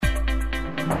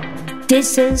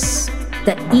This is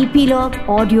the Epilogue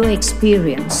audio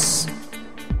experience.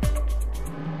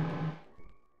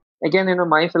 Again,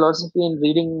 my philosophy in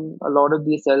reading a lot of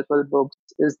these self-help books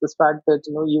is this fact that,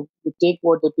 you take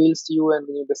what appeals to you and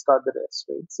then you discard the rest,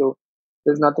 right? So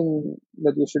there's nothing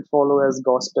that you should follow as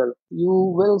gospel.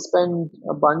 You will spend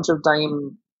a bunch of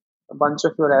time, a bunch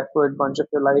of your effort, bunch of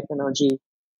your life energy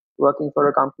working for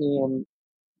a company, and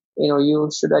you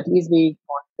should at least be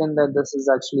confident that this is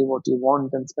actually what you want,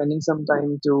 and spending some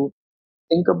time to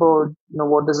think about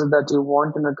what is it that you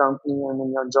want in a company and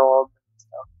in your job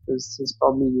and stuff is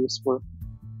probably useful.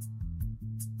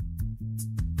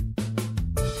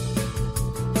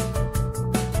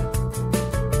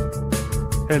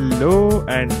 Hello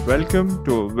and welcome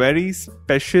to a very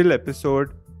special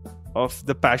episode of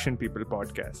the Passion People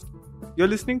podcast. You're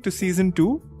listening to season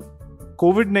 2,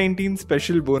 COVID-19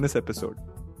 special bonus episode,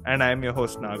 and I am your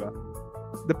host Naga.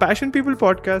 The Passion People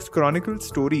podcast chronicles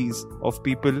stories of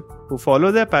people who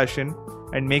follow their passion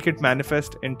and make it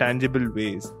manifest in tangible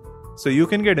ways, so you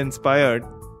can get inspired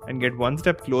and get one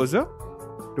step closer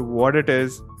to what it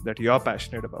is that you're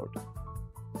passionate about.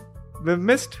 We've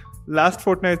missed last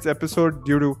fortnight's episode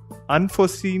due to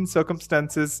unforeseen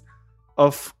circumstances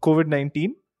of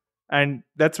COVID-19, and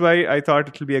that's why I thought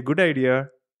it will be a good idea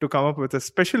to come up with a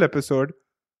special episode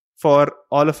for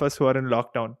all of us who are in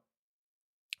lockdown.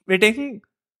 We're taking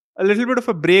a little bit of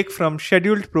a break from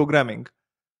scheduled programming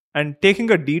and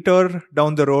taking a detour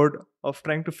down the road of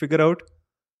trying to figure out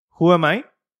who am I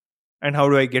and how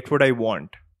do I get what I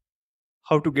want,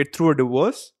 how to get through a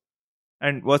divorce,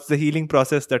 and what's the healing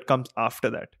process that comes after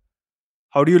that.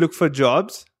 How do you look for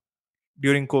jobs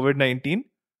during COVID-19,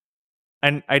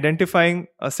 and identifying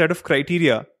a set of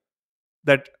criteria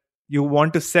that you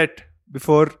want to set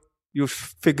before you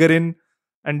figure in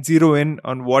and zero in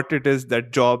on what it is,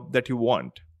 that job that you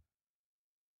want.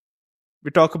 We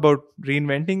talk about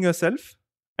reinventing yourself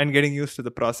and getting used to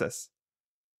the process,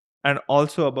 and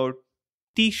also about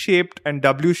T-shaped and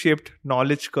W-shaped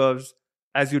knowledge curves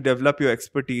as you develop your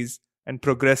expertise and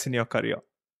progress in your career.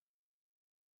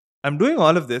 I'm doing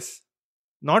all of this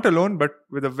not alone, but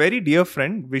with a very dear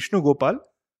friend, Vishnu Gopal,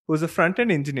 who is a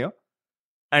front-end engineer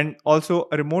and also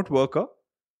a remote worker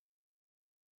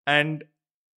and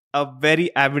a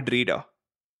very avid reader.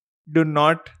 Do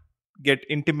not get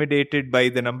intimidated by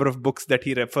the number of books that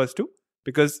he refers to,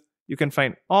 because you can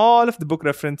find all of the book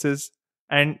references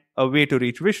and a way to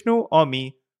reach Vishnu or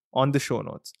me on the show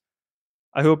notes.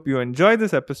 I hope you enjoy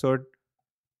this episode,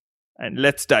 and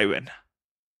let's dive in.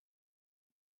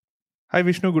 Hi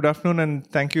Vishnu, good afternoon, and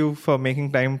thank you for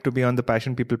making time to be on the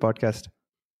Passion People podcast.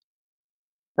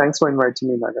 Thanks for inviting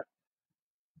me, Naga.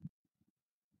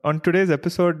 On today's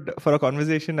episode, for a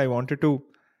conversation, I wanted to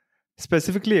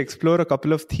specifically explore a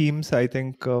couple of themes, I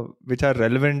think, which are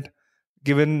relevant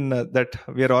given that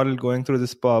we are all going through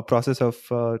this process of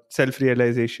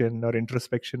self-realization or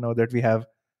introspection, now that we have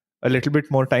a little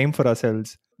bit more time for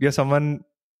ourselves. You're someone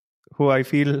who I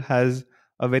feel has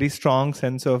a very strong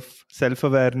sense of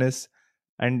self-awareness,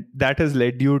 and that has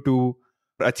led you to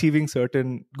achieving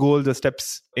certain goals or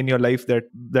steps in your life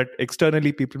that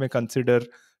externally people may consider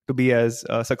to be as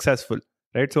successful,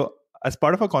 right? So as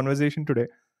part of our conversation today,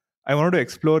 I wanted to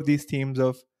explore these themes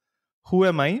of who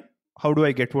am I, how do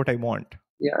I get what I want?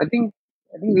 Yeah, I think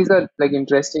these are like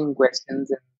interesting questions,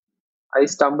 and I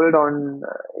stumbled on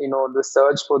the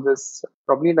search for this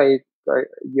probably like a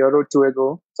year or two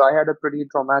ago. So I had a pretty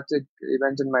traumatic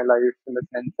event in my life, in the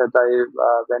sense that I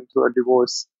went through a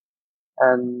divorce,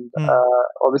 and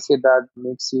obviously that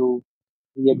makes you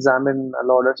re-examine a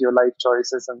lot of your life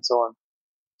choices and so on.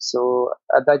 So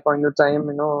at that point of time,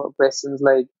 questions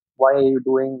like, why are you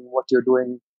doing what you're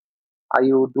doing? Are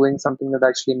you doing something that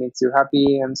actually makes you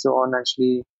happy, and so on,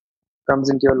 actually comes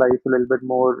into your life a little bit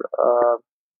more,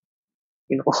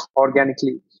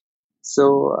 organically.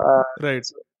 So, Right.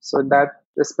 so in that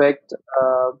respect,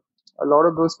 a lot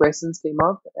of those questions came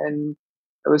up, and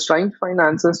I was trying to find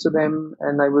answers to them,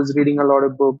 and I was reading a lot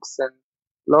of books, and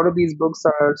a lot of these books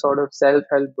are sort of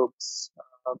self-help books.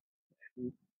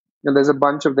 There's a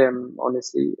bunch of them,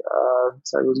 honestly.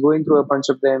 So I was going through a bunch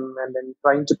of them and then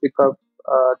trying to pick up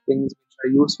things which are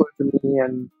useful to me,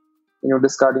 and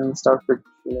discarding stuff which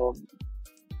I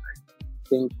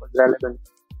think was relevant.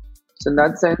 So in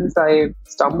that sense, I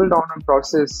stumbled on a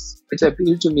process which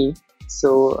appealed to me.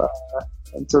 So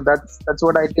that's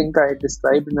what I think I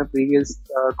described in a previous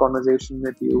conversation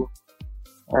with you,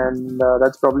 and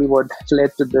that's probably what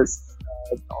led to this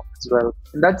talk as well.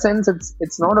 In that sense,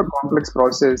 it's not a complex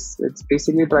process. It's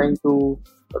basically trying to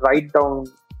write down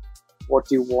what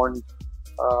you want,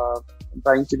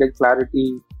 trying to get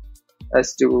clarity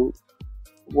as to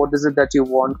what is it that you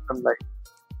want from life,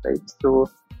 right? So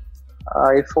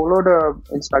I followed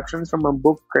instructions from a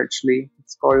book actually.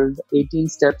 It's called 18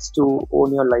 Steps to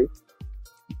Own Your Life.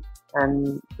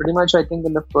 And pretty much I think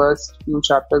in the first few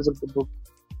chapters of the book,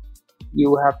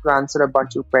 you have to answer a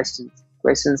bunch of questions.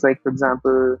 Questions like, for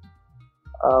example,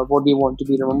 what do you want to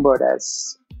be remembered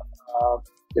as?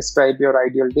 Describe your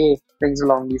ideal day, things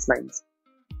along these lines.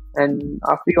 And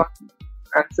after you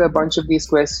answer a bunch of these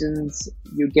questions,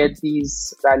 you get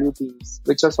these value themes,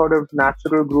 which are sort of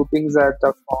natural groupings that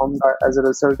are formed as a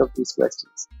result of these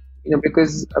questions.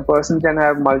 Because a person can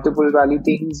have multiple value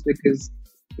themes because,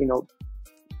 you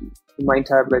might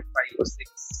have like 5 or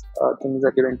 6 things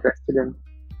that you're interested in.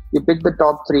 You pick the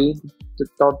top three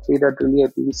that really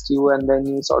appeals to you, and then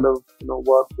you sort of,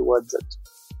 work towards it.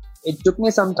 It took me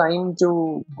some time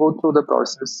to go through the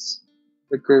process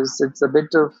because it's a bit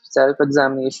of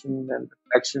self-examination and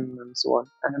reflection and so on.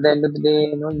 And at the end of the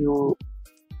day, you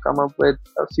come up with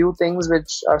a few things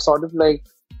which are sort of like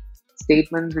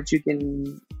statements which you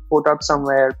can put up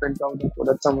somewhere, print out and put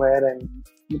up somewhere and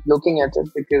keep looking at it,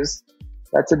 because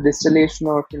that's a distillation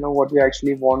of, what you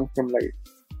actually want from life.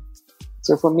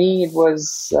 So for me, it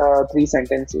was 3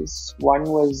 sentences. One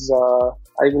was,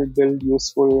 I will build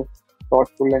useful,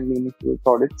 thoughtful and meaningful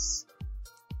products.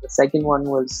 The second one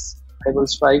was, I will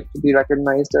strive to be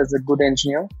recognized as a good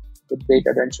engineer with great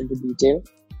attention to detail.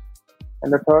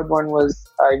 And the third one was,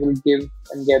 I will give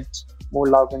and get more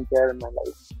love and care in my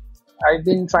life. I've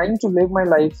been trying to live my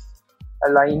life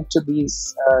aligned to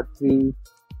these 3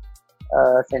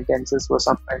 sentences for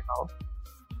some time now.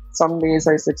 Some days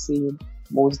I succeed,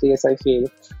 most days I fail.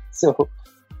 So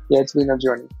yeah, it's been a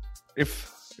journey.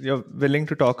 If you're willing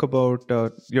to talk about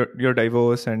your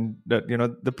divorce and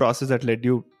the process that led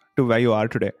you to where you are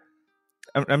today,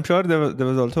 I'm sure there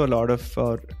was also a lot of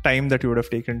time that you would have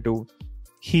taken to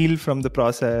heal from the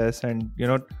process, and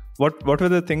what were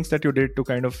the things that you did to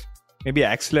kind of maybe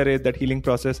accelerate that healing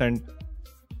process and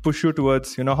push you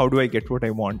towards how do I get what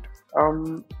I want?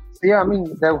 Yeah, I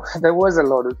mean, there was a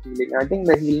lot of healing. I think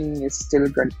the healing is still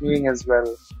continuing as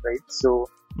well, right? So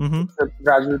it's a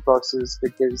gradual process,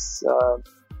 because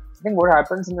I think what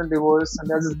happens in a divorce, and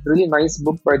there's this really nice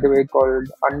book, by the way, called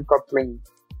Uncoupling,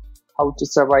 How to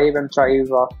Survive and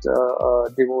Thrive After a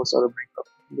Divorce or a Breakup.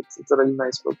 It's a really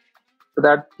nice book. So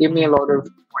that gave me a lot of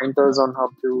pointers on how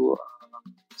to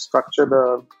structure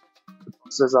the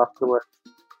process afterwards.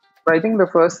 But I think the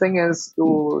first thing is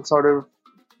to sort of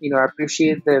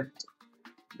appreciate that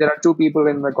there are 2 people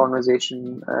in the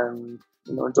conversation, and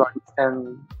to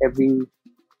understand every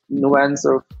nuance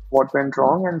of what went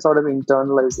wrong and sort of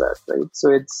internalize that, right?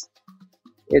 So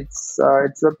it's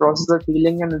a process of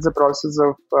healing, and it's a process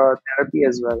of therapy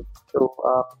as well. So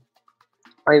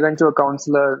I went to a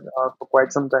counselor for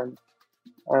quite some time,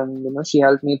 and she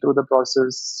helped me through the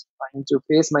process, trying to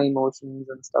face my emotions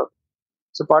and stuff.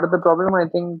 So part of the problem, I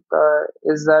think,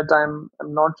 is that I'm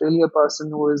not really a person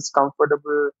who is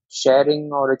comfortable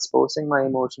sharing or exposing my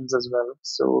emotions as well.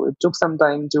 So it took some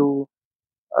time to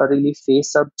really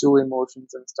face up to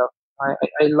emotions and stuff.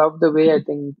 I love the way, I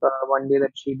think, one day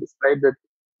that she described it.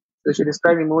 So she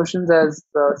described emotions as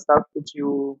stuff which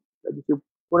if you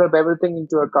put up everything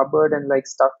into a cupboard and like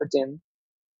stuff it in,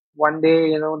 one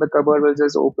day, the cupboard will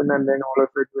just open and then all of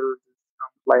it will just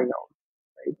come flying out.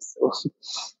 Right? So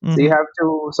you have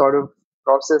to sort of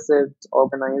process it,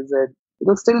 organize it. It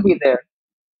will still be there.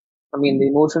 I mean, the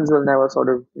emotions will never sort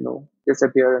of,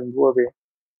 disappear and go away.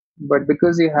 But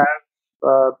because you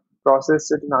have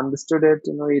processed it and understood it,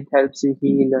 it helps you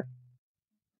heal and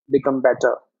become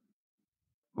better.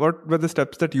 What were the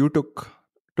steps that you took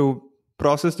to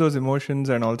process those emotions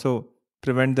and also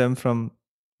prevent them from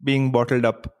being bottled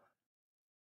up?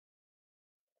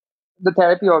 The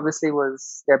therapy obviously was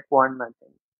step 1, I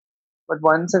think. But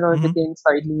once it became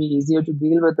slightly easier to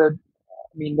deal with it,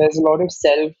 I mean, there's a lot of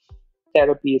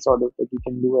self-therapy sort of that you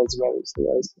can do as well.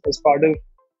 So as part of,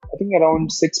 I think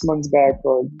around 6 months back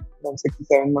or around 6 to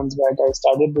 7 months back, I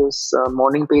started this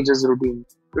morning pages routine.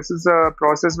 This is a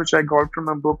process which I got from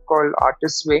a book called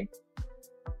Artist's Way.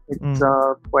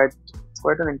 It's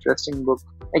quite an interesting book.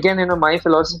 Again, my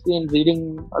philosophy in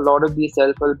reading a lot of these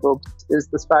self-help books is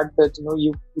this fact that,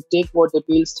 you take what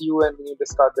appeals to you and then you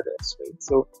discard the rest, right?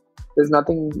 So there's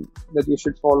nothing that you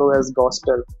should follow as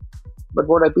gospel. But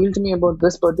what appealed to me about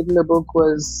this particular book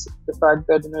was the fact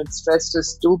that, it stressed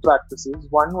as 2 practices.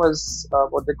 One was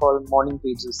what they call morning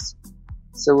pages.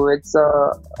 So it's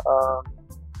a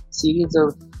series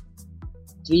of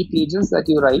 3 pages that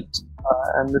you write,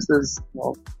 and this is,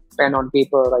 pen on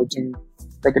paper writing,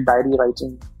 like a diary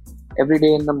writing. Every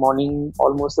day in the morning,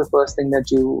 almost the first thing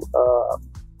that you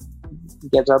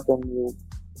get up and you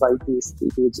write these 3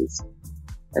 pages.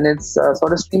 And it's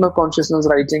sort of stream of consciousness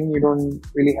writing. You don't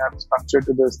really have structure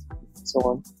to this, and so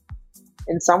on.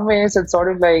 In some ways, it's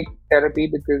sort of like therapy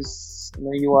because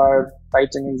you are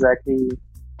writing exactly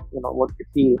what you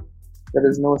feel. There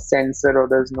is no censor or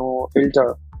there's no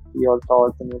filter to your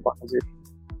thoughts and your conversation.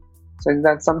 So in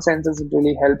that some senses, it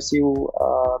really helps you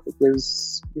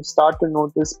because you start to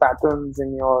notice patterns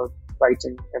in your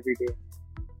writing every day,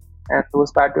 and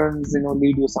those patterns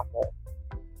lead you somewhere.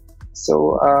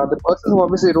 So the person who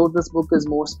obviously wrote this book is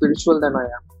more spiritual than I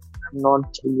am. I'm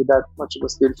not really that much of a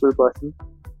spiritual person.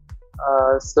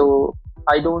 So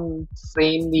I don't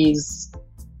frame these,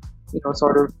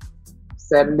 sort of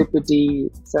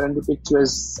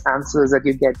serendipitous answers that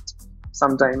you get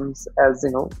sometimes as,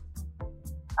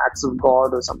 acts of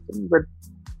God or something. But,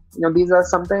 these are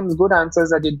sometimes good answers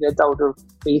that you get out of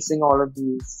facing all of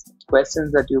these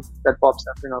questions that pops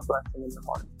up, first thing in the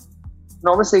morning. And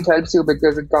obviously it helps you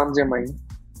because it calms your mind.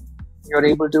 You're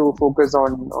able to focus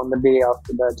on the day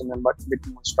after that in a bit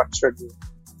more structured way.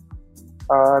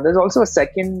 There's also a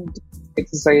second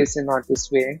exercise in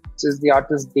Artist Way, which is the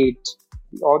artist date.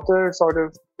 The author sort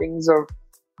of thinks of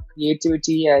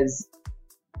creativity as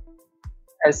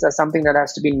something that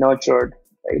has to be nurtured,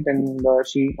 right? And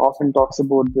she often talks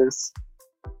about this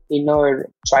inner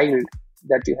child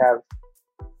that you have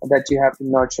to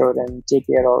nurture and take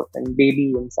care of and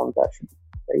baby in some fashion,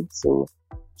 right? So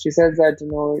she says that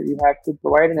you have to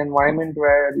provide an environment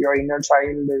where your inner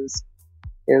child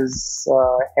is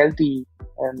healthy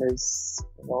and is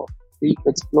free to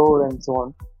explore and so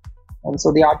on. And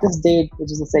so the artist date,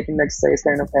 which is the second exercise,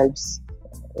 kind of helps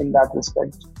in that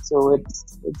respect. So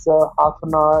it's a half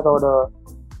an hour or a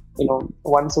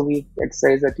once a week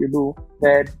exercise that you do,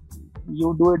 where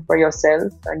you do it by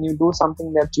yourself and you do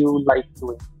something that you like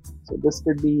doing. So this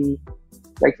could be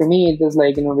like, for me, it is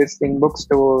like visiting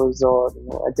bookstores or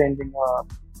attending a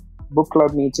book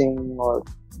club meeting or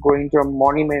going to a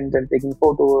monument and taking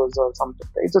photos or something,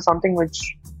 right? So something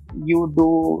which you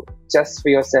do just for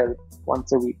yourself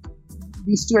once a week.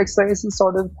 These two exercises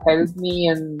sort of help me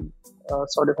and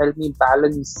sort of help me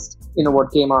balance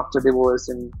what came after divorce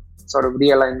and sort of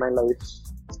realign my life,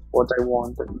 what I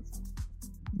want.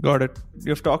 Got it.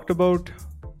 You've talked about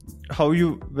how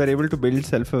you were able to build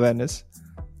self-awareness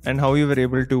and how you were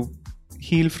able to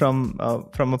heal from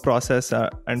a process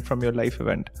and from your life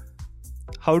event.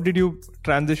 How did you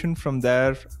transition from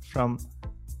there, from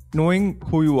knowing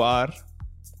who you are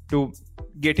to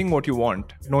getting what you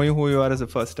want, knowing who you are as a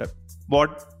first step?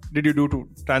 What did you do to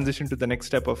transition to the next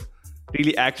step of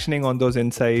really actioning on those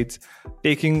insights,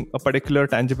 taking a particular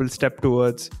tangible step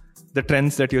towards the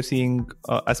trends that you're seeing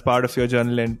as part of your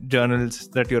journals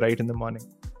that you write in the morning?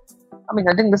 I mean,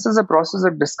 I think this is a process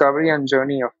of discovery and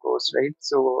journey, of course, right?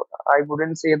 So I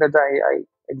wouldn't say that I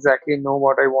exactly know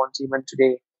what I want even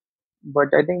today.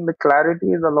 But I think the clarity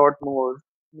is a lot more.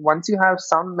 Once you have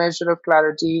some measure of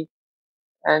clarity,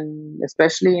 and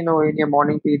especially, in your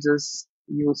morning pages,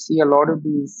 you see a lot of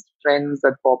these trends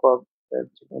that pop up that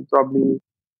probably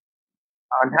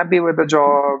unhappy with the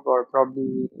job or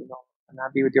probably,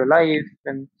 unhappy with your life.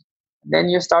 And then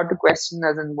you start to question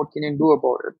as in what can you do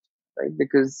about it, right?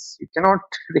 Because you cannot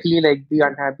really be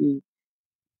unhappy,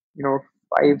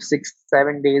 5, 6,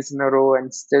 7 days in a row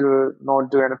and still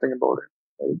not do anything about it.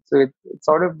 Right? So it's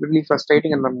sort of really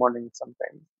frustrating in the morning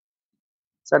sometimes.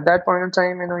 So at that point in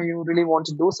time, you really want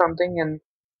to do something, and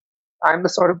I'm the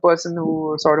sort of person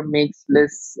who sort of makes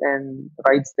lists and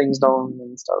writes things down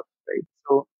and stuff, right?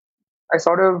 So I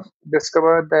sort of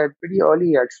discovered that pretty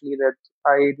early actually that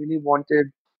I really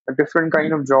wanted a different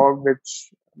kind of job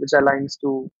which aligns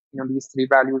to these 3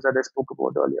 values that I spoke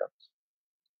about earlier.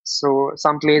 So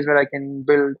some place where I can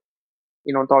build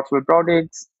thoughtful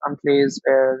products, some place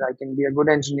where I can be a good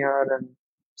engineer, and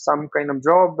some kind of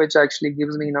job which actually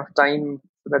gives me enough time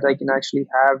so that I can actually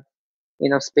have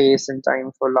enough space and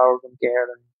time for love and care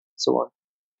and so on.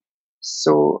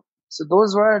 So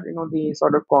those were the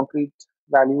sort of concrete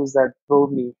values that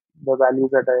drove me, the values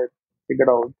that I figured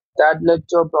out. That led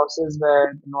to a process where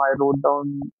I wrote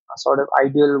down a sort of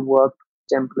ideal work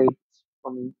template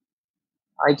for me.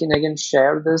 I can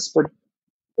share this, but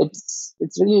it's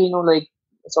really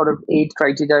sort of 8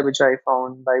 criteria which I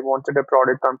found. I wanted a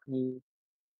product company,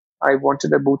 I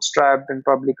wanted a bootstrapped and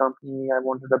public company, I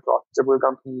wanted a profitable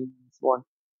company, and so on.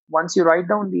 Once you write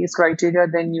down these criteria,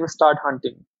 then you start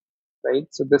hunting, right?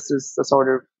 So this is the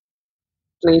sort of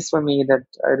place for me that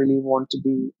I really want to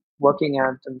be working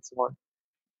at and so on.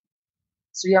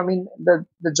 So yeah, I mean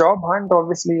the job hunt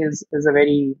obviously is a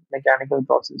very mechanical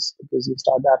process because you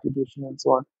start the application and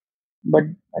so on. But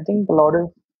I think a lot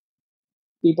of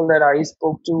people that I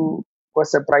spoke to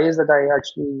was surprised that I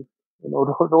actually,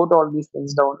 wrote all these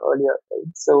things down earlier,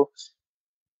 right? So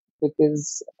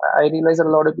because I realized that a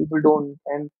lot of people don't,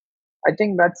 and I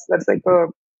think that's like a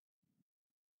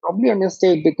probably a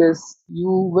mistake because you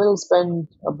will spend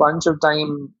a bunch of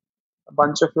time, a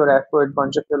bunch of your effort,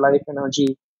 bunch of your life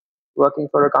energy working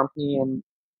for a company, and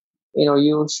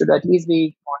you should at least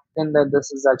be confident that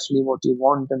this is actually what you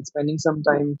want, and spending some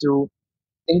time to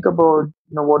think about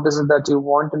what is it that you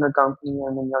want in a company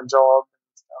and in your job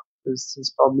and stuff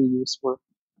is probably useful.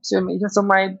 So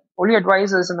my only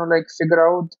advice is like figure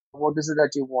out what is it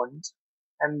that you want,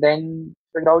 and then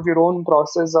figure out your own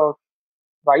process of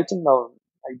writing down,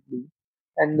 I believe.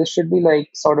 And this should be like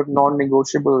sort of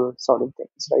non-negotiable sort of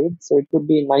things, right? So it could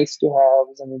be nice to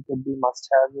have and it could be must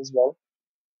have as well.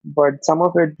 But some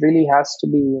of it really has to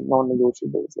be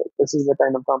non-negotiables. Like this is the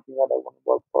kind of company that I want to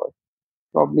work for.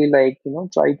 Probably like,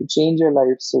 try to change your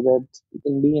life so that you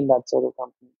can be in that sort of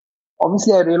company.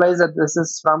 Obviously, I realize that this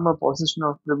is from a position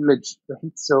of privilege,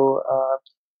 right? So,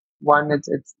 one,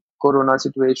 it's Corona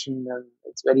situation and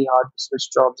it's very hard to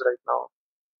switch jobs right now.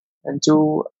 And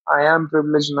two, I am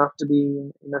privileged enough to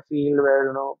be in a field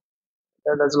where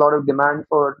there's a lot of demand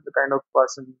for the kind of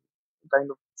person, the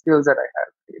kind of skills that I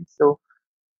have. Right? So,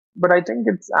 but I think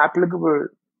it's applicable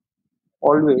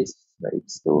always, right?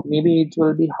 So maybe it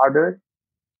will be harder,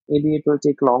 maybe it will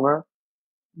take longer,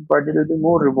 but it'll be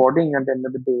more rewarding at the end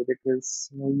of the day because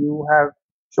you have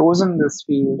chosen this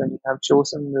field and you have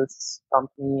chosen this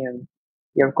company and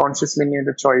you have consciously made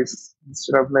a choice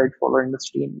instead of like following the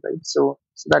stream, right? So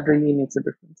that really makes a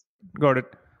difference. Got it.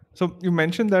 So you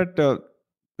mentioned that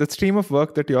the stream of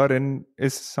work that you're in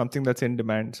is something that's in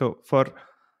demand. So for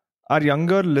our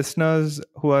younger listeners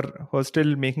who are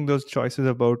still making those choices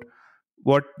about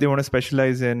what they want to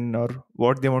specialize in or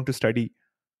what they want to study,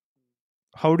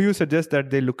 how do you suggest that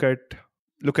they look at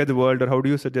the world, or how do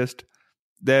you suggest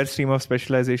their stream of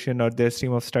specialization or their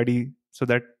stream of study so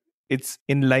that it's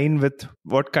in line with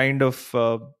what kind of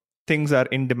things are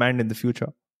in demand in the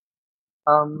future?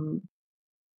 Um,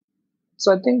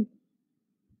 so I think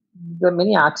there are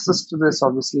many access to this,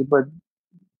 obviously, but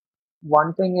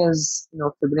one thing is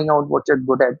figuring out what you're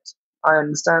good at. I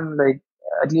understand, like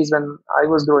at least when I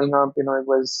was growing up, it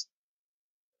was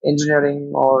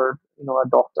engineering or a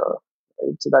doctor,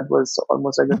 right? So that was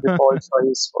almost like a default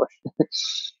choice for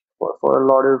for a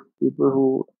lot of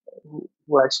people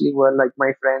who actually were like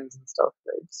my friends and stuff,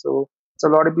 right? So a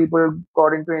lot of people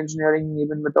got into engineering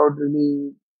even without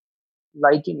really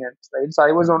liking it, right? So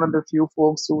I was one of the few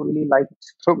folks who really liked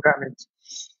programming.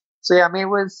 So yeah, I mean it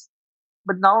was,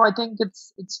 but now I think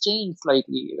it's changed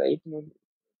slightly, right?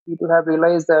 People have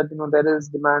realized that there is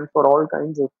demand for all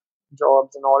kinds of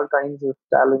jobs and all kinds of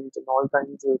talent and all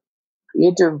kinds of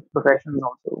creative professions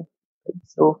also.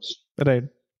 Right? Right.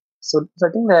 So I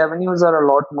think the avenues are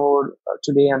a lot more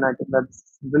today, and I think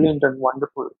that's brilliant and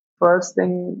wonderful. First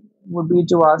thing would be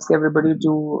to ask everybody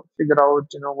to figure out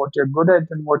what you're good at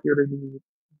and what you're really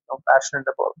passionate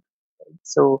about. Right?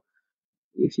 So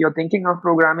if you're thinking of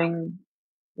programming,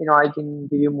 I can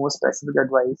give you more specific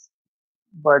advice.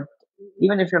 But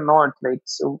even if you're not, like,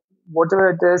 so whatever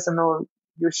it is,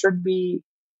 you should be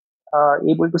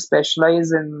able to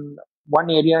specialize in one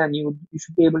area, and you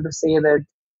should be able to say that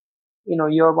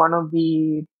you're one of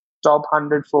the top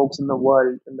 100 folks in the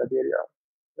world in that area,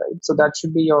 right? So that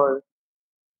should be your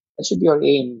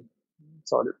aim,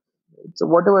 sort of. Right? So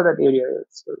whatever that area is,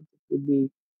 so it could be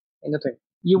anything.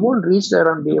 You won't reach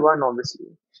there on day one,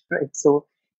 obviously, right? So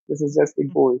this is just the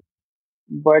goal.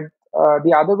 But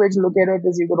the other way to look at it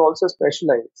is you could also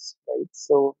specialize, right?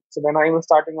 So when I was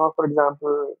starting off, for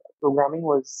example, programming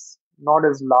was not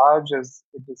as large as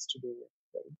it is today,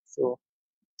 right? So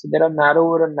there are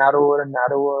narrower and narrower and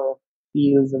narrower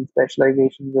fields and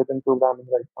specializations within programming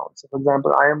right now. So for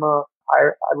example, I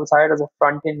was hired as a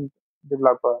front end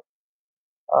developer.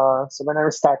 So when I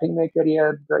was starting my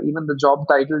career, even the job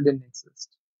title didn't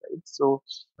exist. Right? So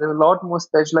there's a lot more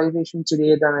specialization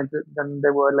today than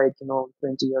there were like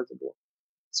 20 years ago.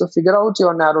 So figure out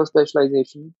your narrow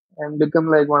specialization and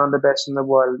become like one of the best in the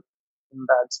world in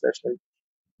that specialization.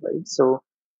 Right? So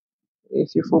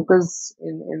if you focus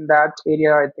in that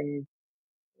area, I think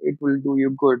it will do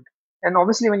you good. And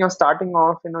obviously, when you're starting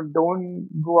off, don't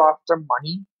go after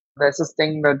money. There's this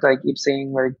thing that I keep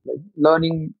saying, like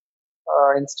learning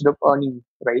instead of earning,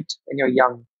 right? When you're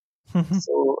young.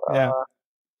 So Yeah.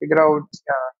 figure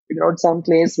out some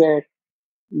place where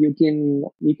you can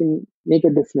make a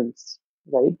difference,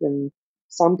 right? And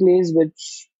some place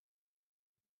which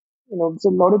so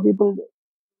a lot of people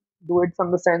do it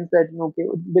from the sense that okay,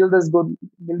 will this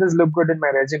look good in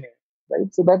my resume,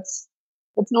 right? So that's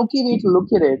an okay way to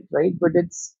look at it, right? But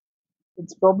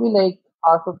it's probably like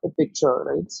half of the picture,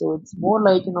 right? So it's more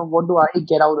like, what do I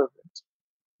get out of it?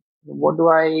 What do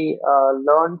I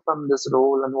learn from this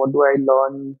role, and what do I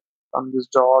learn from this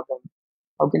job, and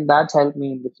how can that help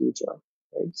me in the future,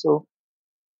 right? So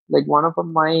like one of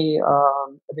my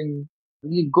I think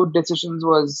really good decisions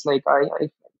was like I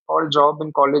got a job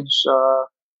in college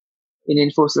in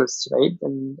Infosys, right?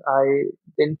 And I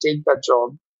didn't take that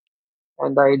job,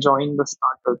 and I joined the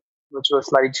startup, which was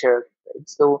SlideShare, right?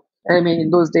 So I mean, in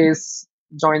those days,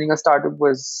 joining a startup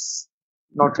was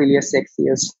not really as sexy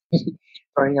as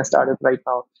joining a startup right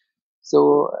now.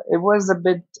 So it was a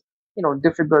bit,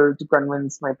 difficult to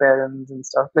convince my parents and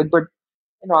stuff. Like, but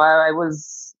I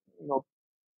was,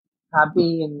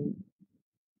 happy and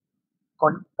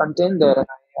content there, and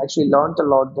I actually learned a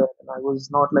lot there, and I was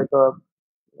not like a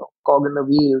cog in the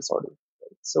wheel sort of.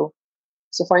 Right? So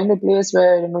find a place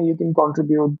where you can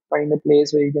contribute, find a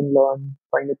place where you can learn,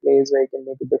 find a place where you can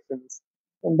make a difference,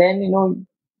 and then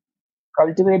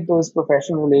cultivate those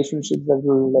professional relationships that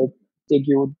will like take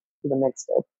you to the next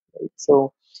step. Right?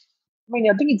 So I mean,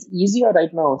 I think it's easier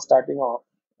right now starting off.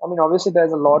 I mean, obviously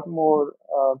there's a lot more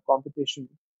competition,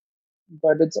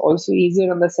 but it's also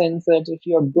easier in the sense that if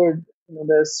you're good,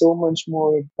 there's so much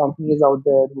more companies out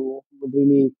there who would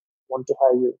really want to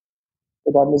hire you,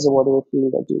 regardless of whatever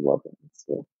field that you work in.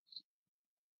 So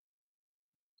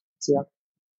yeah,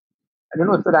 I don't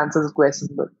know if that answers the question,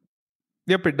 but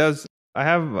Yep, it does. I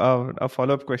have a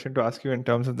follow-up question to ask you in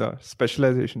terms of the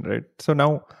specialization, right? So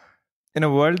now, in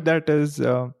a world that is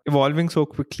evolving so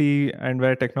quickly, and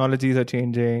where technologies are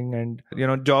changing, and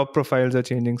job profiles are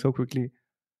changing so quickly,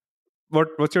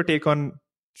 what's your take on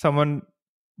someone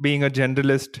being a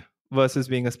generalist versus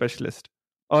being a specialist?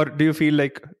 Or do you feel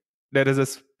like there is a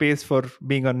space for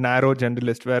being a narrow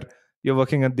generalist where you're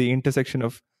working at the intersection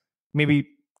of maybe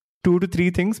 2 to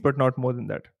 3 things, but not more than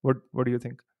that? What do you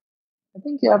think? I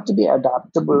think you have to be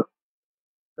adaptable,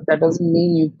 but that doesn't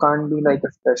mean you can't be like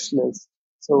a specialist.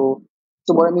 So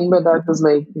what I mean by that is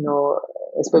like,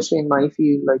 especially in my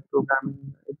field, like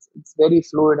programming, it's very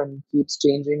fluid and keeps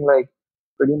changing like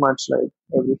pretty much like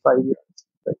every 5 years.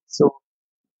 Right? So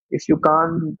if you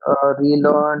can't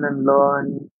relearn and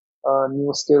learn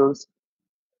new skills,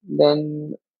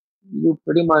 then you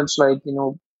pretty much like,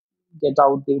 get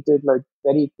outdated like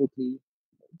very quickly.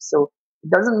 So it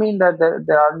doesn't mean that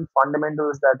there aren't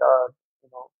fundamentals that are,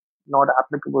 not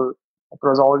applicable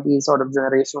across all these sort of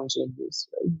generational changes,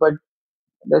 right? But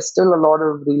there's still a lot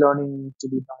of relearning to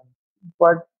be done.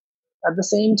 But at the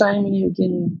same time, you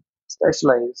can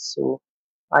specialize. So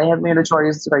I have made a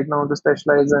choice right now to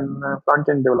specialize in front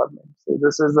end development. So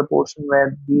this is the portion where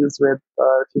it deals with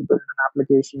if you build an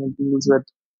application, it deals with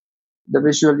the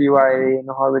visual UI,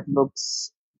 how it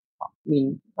looks. I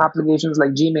mean, applications like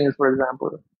Gmail, for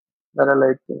example, that are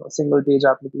like single page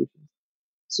applications.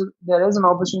 So there is an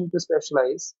opportunity to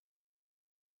specialize.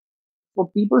 For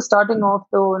people starting off,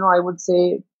 though, I would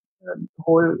say the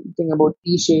whole thing about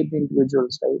T-shaped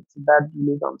individuals, right? So that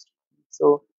really comes to mind.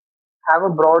 So have a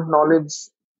broad knowledge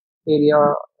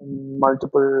area in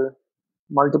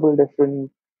multiple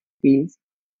different fields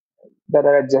that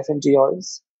are adjacent to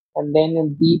yours, and then a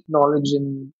deep knowledge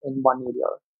in one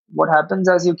area. What happens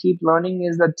as you keep learning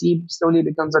is that T slowly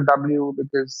becomes a W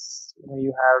because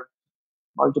you have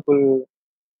multiple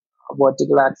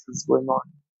vertical axis going on.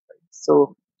 Right?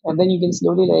 So, and then you can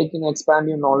slowly like expand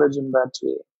your knowledge in that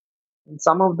way. And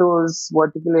some of those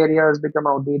vertical areas become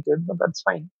outdated, but that's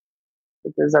fine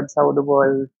because that's how the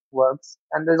world works.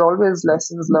 And there's always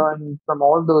lessons learned from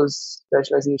all those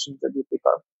specializations that you pick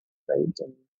up, right?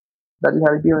 And that will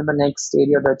help you in the next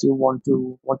area that you want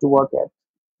to work at.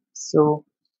 So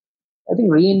I think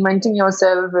reinventing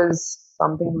yourself is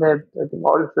something that I think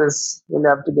all of us will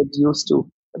have to get used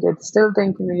to. But I still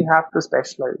think you have to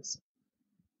specialize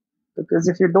because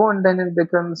if you don't, then it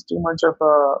becomes too much of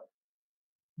a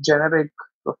generic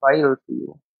profile for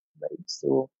you, right?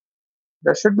 So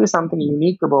there should be something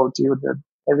unique about you that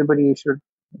everybody should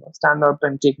stand up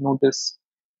and take notice.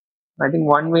 I think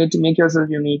one way to make yourself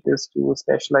unique is to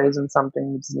specialize in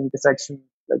something which is an intersection,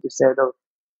 like you said, of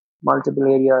multiple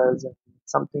areas and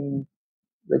something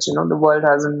which the world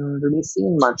hasn't really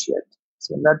seen much yet.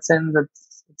 So in that sense,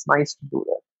 it's nice to do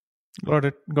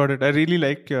that. Got it. I really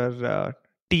like your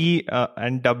T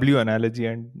and W analogy,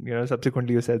 and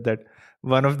subsequently you said that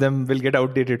one of them will get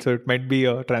outdated, so it might be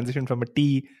a transition from a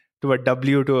T to a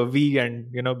W to a V,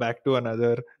 and back to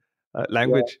another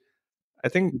language. I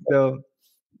think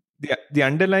the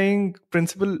underlying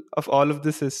principle of all of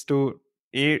this is to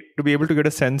be able to get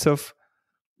a sense of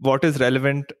what is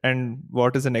relevant and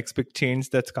what is the next big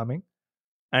change that's coming,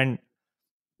 and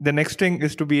the next thing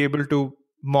is to be able to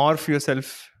morph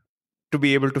yourself to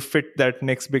be able to fit that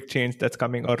next big change that's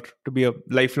coming, or to be a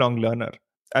lifelong learner.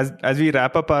 As we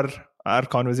wrap up our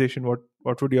conversation,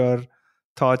 what would your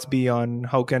thoughts be on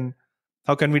how can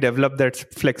we develop that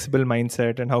flexible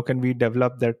mindset, and how can we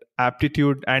develop that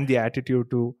aptitude and the attitude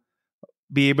to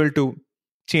be able to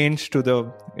change to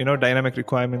the dynamic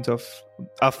requirements of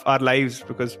our lives,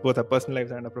 because both our personal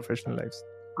lives and our professional lives?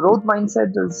 Growth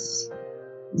mindset is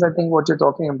I think what you're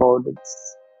talking about.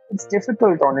 It's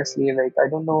difficult, honestly. Like, I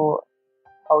don't know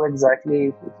how exactly,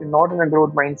 if you're not in a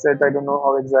growth mindset, I don't know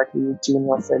how exactly you tune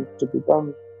yourself to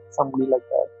become somebody like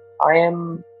that.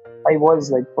 I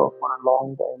was like for a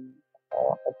long time,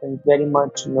 I think very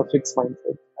much in a fixed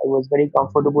mindset. I was very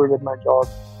comfortable with my job.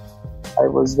 I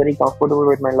was very comfortable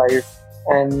with my life.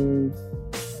 And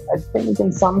I think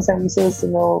in some senses,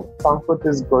 comfort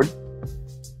is good.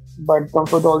 But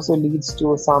comfort also leads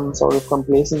to some sort of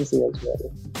complacency as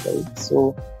well, right?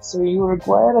 So you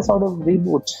require a sort of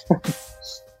reboot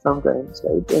sometimes,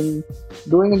 right? And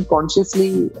doing it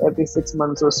consciously every 6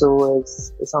 months or so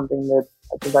is something that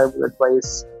I think I would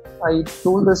advise. I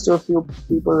told this to a few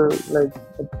people, like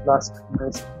last time I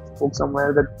spoke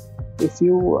somewhere, that if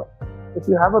you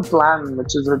have a plan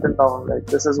which is written down, like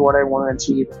this is what I want to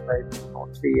achieve in like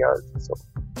 3 years or so,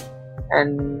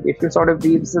 and if you sort of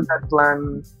revisit that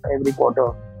plan every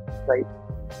quarter, right,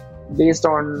 based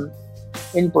on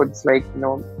inputs like,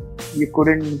 you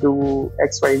couldn't do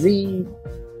XYZ,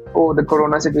 the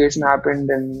corona situation happened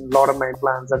and a lot of my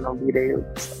plans are now derailed,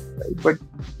 right? But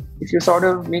if you sort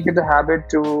of make it a habit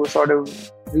to sort of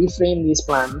reframe these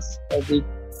plans every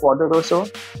quarter or so,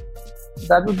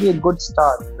 that would be a good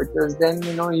start, because then,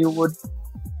 you would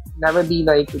never be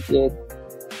like, okay,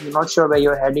 you're not sure where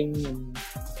you're heading, and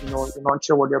you're not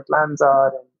sure what your plans are,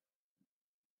 and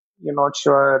you're not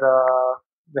sure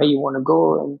where you want to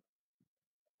go, and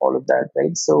all of that,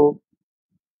 right? So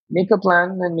make a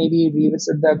plan and maybe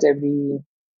revisit that every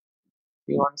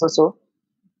 3 months or so.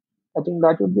 I think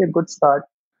that would be a good start.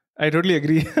 I totally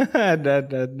agree. And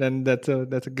that's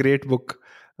a great book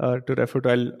to refer to.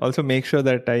 I'll also make sure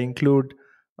that I include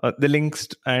the links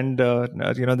and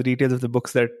the details of the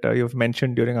books that you've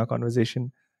mentioned during our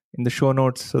conversation in the show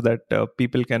notes, so that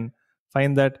people can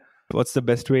find that. What's the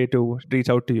best way to reach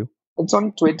out to you? It's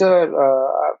on Twitter.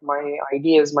 My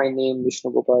ID is my name,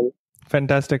 Vishnu Gopal.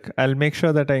 Fantastic. I'll make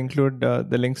sure that I include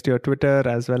the links to your Twitter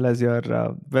as well as your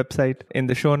website in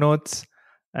the show notes.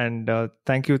 And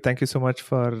thank you so much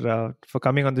for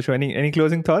coming on the show. Any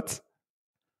closing thoughts?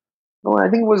 No, I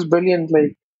think it was brilliant,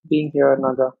 like being here,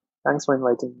 Naga. Thanks for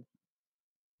inviting me.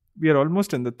 We are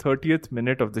almost in the 30th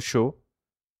minute of the show,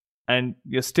 and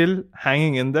you're still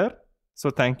hanging in there.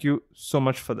 So thank you so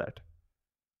much for that.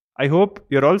 I hope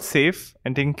you're all safe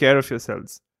and taking care of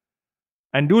yourselves.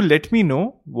 And do let me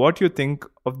know what you think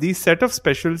of these set of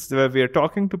specials where we are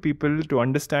talking to people to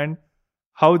understand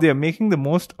how they are making the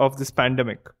most of this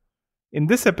pandemic. In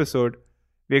this episode,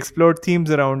 we explored themes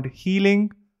around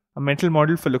healing, a mental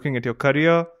model for looking at your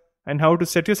career, and how to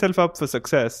set yourself up for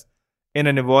success in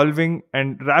an evolving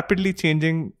and rapidly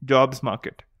changing jobs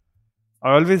market.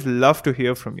 I always love to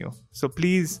hear from you. So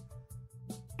please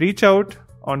reach out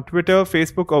on Twitter,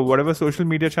 Facebook, or whatever social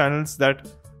media channels that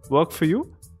work for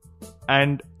you,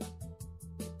 and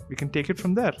we can take it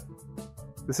from there.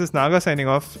 This is Naga signing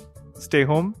off. Stay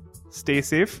home, stay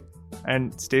safe,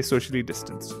 and stay socially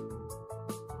distanced.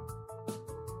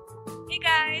 Hey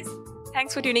guys,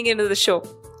 thanks for tuning into the show.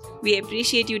 We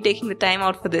appreciate you taking the time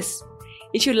out for this.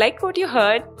 If you liked what you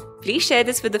heard, please share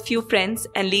this with a few friends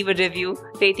and leave a review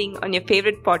rating on your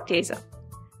favorite podcaster.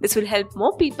 This will help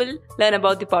more people learn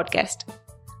about the podcast.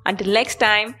 Until next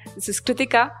time, this is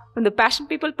Kritika from the Passion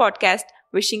People podcast,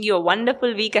 wishing you a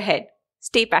wonderful week ahead.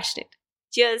 Stay passionate.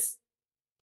 Cheers.